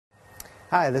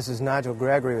Hi, this is Nigel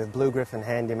Gregory with Blue Griffin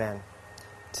Handyman.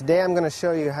 Today I'm going to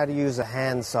show you how to use a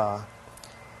handsaw.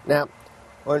 Now,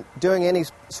 when doing any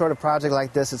sort of project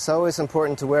like this, it's always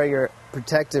important to wear your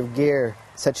protective gear,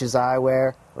 such as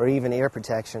eyewear or even ear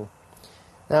protection.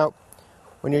 Now,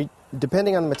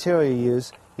 depending on the material you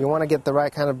use, you want to get the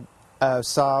right kind of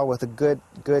saw with a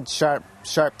good sharp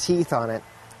teeth on it.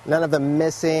 None of them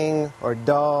missing or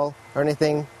dull or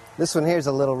anything. This one here is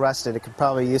a little rusted. It could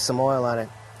probably use some oil on it.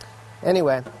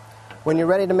 Anyway, when you're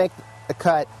ready to make a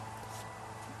cut,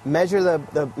 measure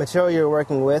the material you're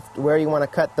working with, where you want to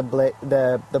cut the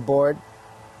board.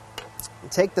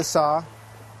 Take the saw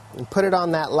and put it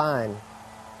on that line.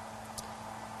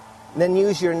 Then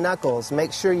use your knuckles.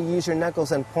 Make sure you use your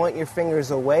knuckles and point your fingers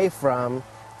away from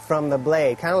the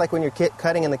blade, kind of like when you're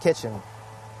cutting in the kitchen.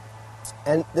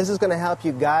 And this is going to help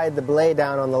you guide the blade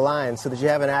down on the line so that you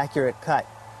have an accurate cut.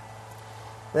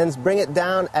 Then bring it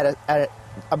down at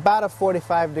about a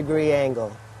 45-degree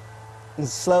angle and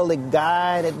slowly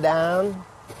guide it down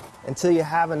until you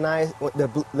have a nice,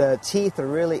 the teeth are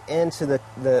really into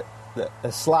the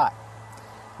slot.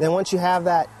 Then once you have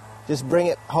that, just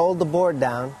hold the board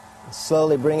down and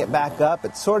slowly bring it back up.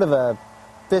 It's sort of a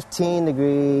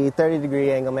 15-degree,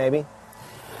 30-degree angle maybe,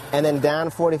 and then down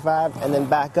 45 and then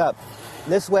back up.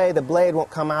 This way the blade won't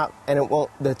come out and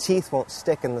the teeth won't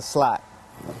stick in the slot.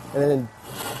 And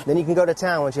then you can go to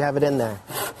town once you have it in there.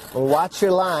 And watch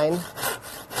your line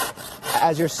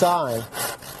as you're sawing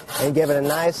and give it a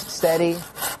nice, steady,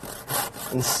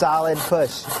 and solid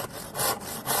push.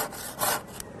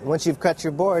 Once you've cut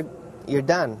your board, you're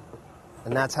done.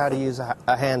 And that's how to use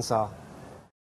a handsaw.